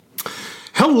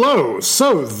Hello.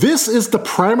 So this is the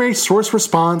primary source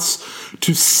response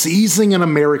to seizing an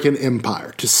American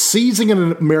empire,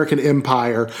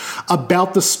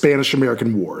 about the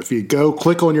Spanish-American War. If you go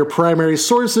click on your primary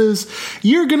sources,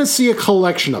 you're going to see a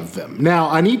collection of them. Now,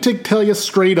 I need to tell you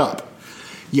straight up,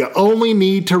 you only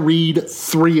need to read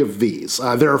 3 of these.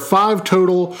 There are 5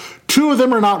 total. 2 of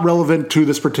them are not relevant to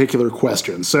this particular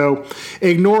question. So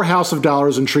ignore House of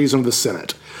Dollars and Treason of the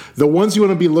Senate. The ones you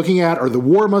want to be looking at are The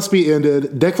War Must Be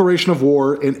Ended, Declaration of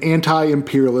War, and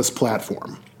Anti-Imperialist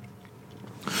Platform.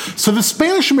 So the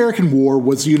Spanish-American War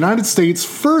was the United States'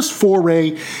 first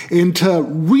foray into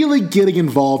really getting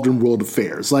involved in world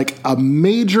affairs. Like a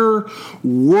major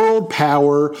world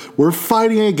power, we're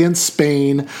fighting against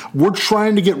Spain, we're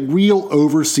trying to get real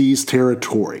overseas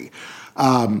territory.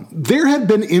 There had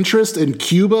been interest in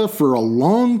Cuba for a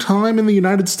long time in the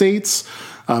United States.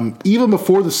 Even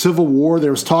before the Civil War,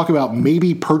 there was talk about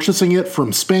maybe purchasing it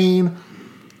from Spain,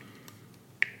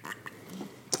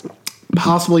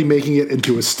 possibly making it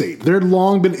into a state. There had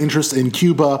long been interest in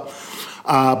Cuba,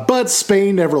 but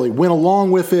Spain never really went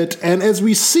along with it. And as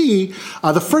we see,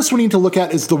 the first one we need to look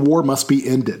at is The War Must Be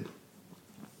Ended.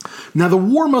 Now, The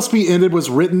War Must Be Ended was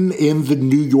written in the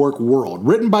New York World,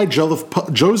 written by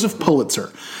Joseph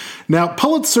Pulitzer. Now,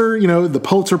 Pulitzer, the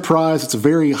Pulitzer Prize, it's a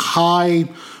very high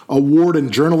award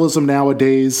in journalism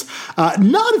nowadays.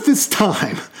 Not at this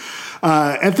time.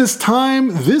 At this time,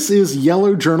 this is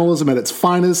yellow journalism at its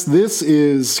finest. This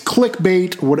is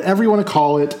clickbait, whatever you want to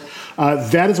call it.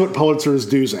 That is what Pulitzer is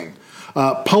doing.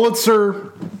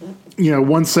 Pulitzer,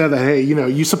 once said that, hey,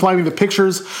 you supply me the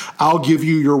pictures, I'll give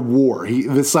you your war.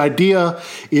 This idea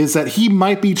is that he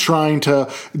might be trying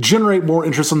to generate more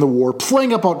interest in the war,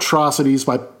 playing up atrocities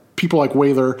by people like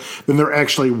Weyler than there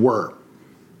actually were.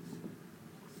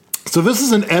 So this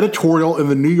is an editorial in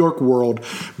the New York World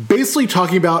basically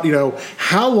talking about,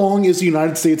 how long is the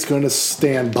United States going to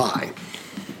stand by?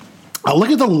 Look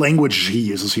at the language he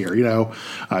uses here,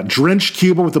 drench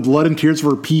Cuba with the blood and tears of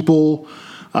her people.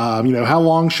 How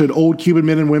long should old Cuban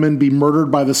men and women be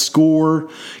murdered by the score?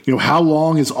 How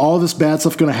long is all this bad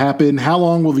stuff going to happen? How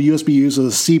long will the U.S. be used as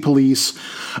a sea police?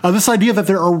 This idea that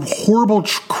there are horrible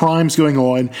crimes going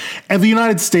on, and the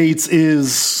United States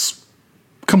is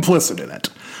complicit in it.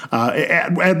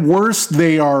 At worst,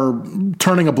 they are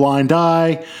turning a blind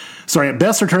eye. Sorry, at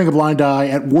best, they're turning a blind eye.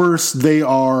 At worst, they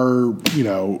are,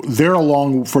 they're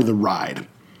along for the ride.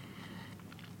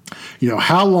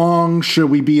 How long should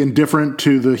we be indifferent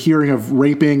to the hearing of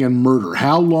raping and murder?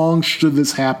 How long should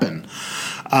this happen?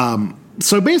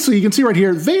 So basically, you can see right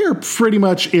here, they are pretty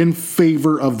much in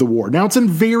favor of the war. Now, it's in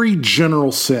very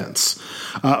general sense.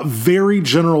 A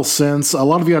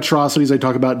lot of the atrocities I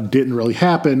talk about didn't really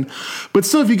happen. But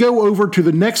still, if you go over to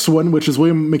the next one, which is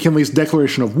William McKinley's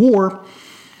Declaration of War,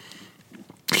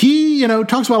 he,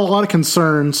 talks about a lot of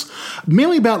concerns,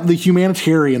 mainly about the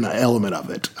humanitarian element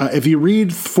of it. If you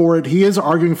read for it, he is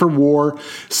arguing for war,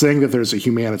 saying that there's a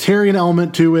humanitarian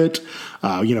element to it.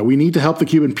 We need to help the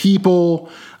Cuban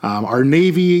people. Our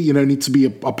Navy, needs to be a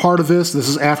part of this. This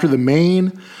is after the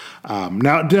Maine.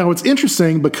 Now it's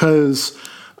interesting because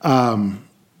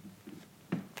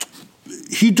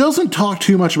he doesn't talk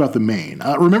too much about the Maine.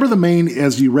 Remember, the Maine,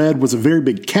 as you read, was a very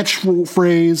big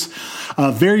catchphrase,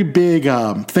 a very big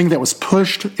thing that was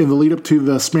pushed in the lead up to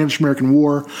the Spanish-American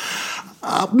War.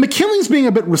 McKinley's being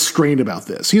a bit restrained about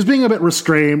this. He's being a bit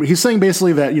restrained. He's saying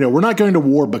basically that, we're not going to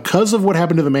war because of what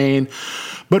happened to the Maine,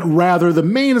 but rather the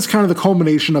Maine is kind of the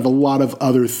culmination of a lot of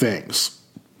other things.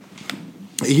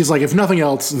 He's like, if nothing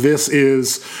else, this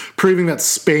is proving that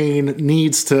Spain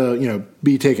needs to,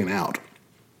 be taken out.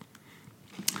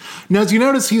 Now, as you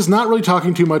notice, he's not really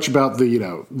talking too much about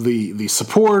the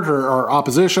support or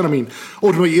opposition. I mean,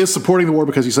 ultimately, he is supporting the war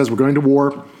because he says we're going to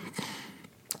war,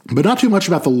 but not too much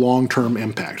about the long-term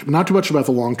impact.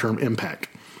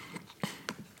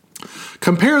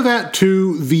 Compare that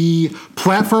to the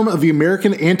platform of the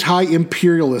American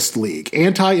Anti-Imperialist League.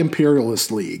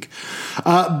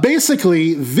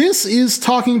 Basically, this is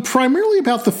talking primarily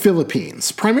about the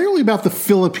Philippines.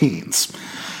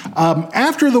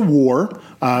 After the war,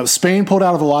 Spain pulled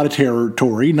out of a lot of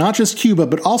territory, not just Cuba,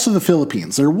 but also the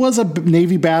Philippines. There was a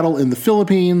Navy battle in the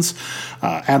Philippines.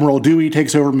 Admiral Dewey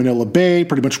takes over Manila Bay,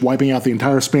 pretty much wiping out the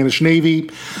entire Spanish Navy.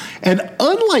 And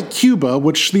unlike Cuba,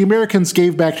 which the Americans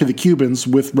gave back to the Cubans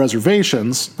with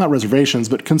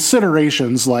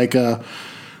considerations like,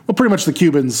 Well, pretty much the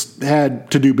Cubans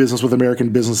had to do business with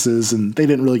American businesses, and they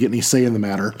didn't really get any say in the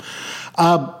matter.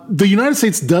 The United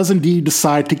States does indeed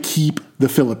decide to keep the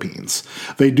Philippines.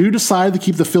 They do decide to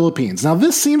keep the Philippines. Now,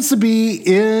 this seems to be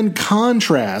in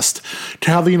contrast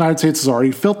to how the United States has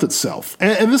already felt itself.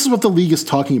 And this is what the League is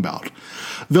talking about.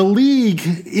 The League,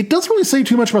 it doesn't really say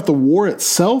too much about the war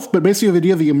itself, but basically the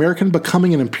idea of the American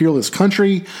becoming an imperialist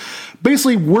country.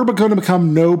 Basically, we're going to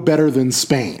become no better than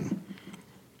Spain.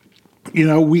 You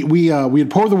know, we had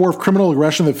poured the war of criminal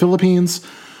aggression in the Philippines,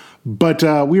 but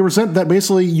we resent that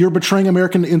basically you're betraying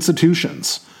American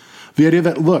institutions. The idea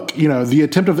that, look, you know, the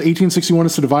attempt of 1861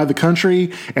 is to divide the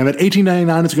country, and that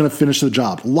 1899 is going to finish the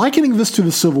job. Likening this to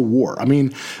the Civil War. I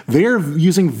mean, they're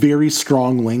using very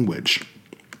strong language.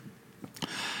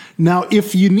 Now,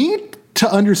 if you need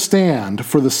to understand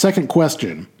for the second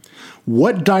question,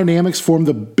 what dynamics form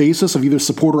the basis of either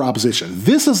support or opposition?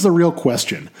 This is the real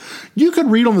question. You could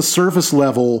read on the surface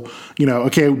level, you know,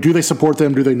 okay, do they support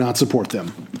them? Do they not support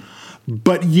them?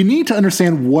 But you need to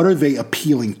understand, what are they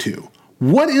appealing to?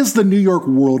 What is the New York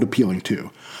world appealing to?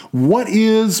 What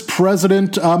is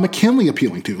President McKinley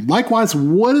appealing to? Likewise,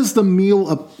 what is the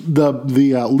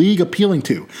League appealing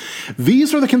to?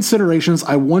 These are the considerations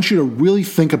I want you to really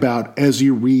think about as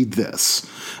you read this.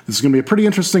 This is going to be a pretty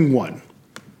interesting one.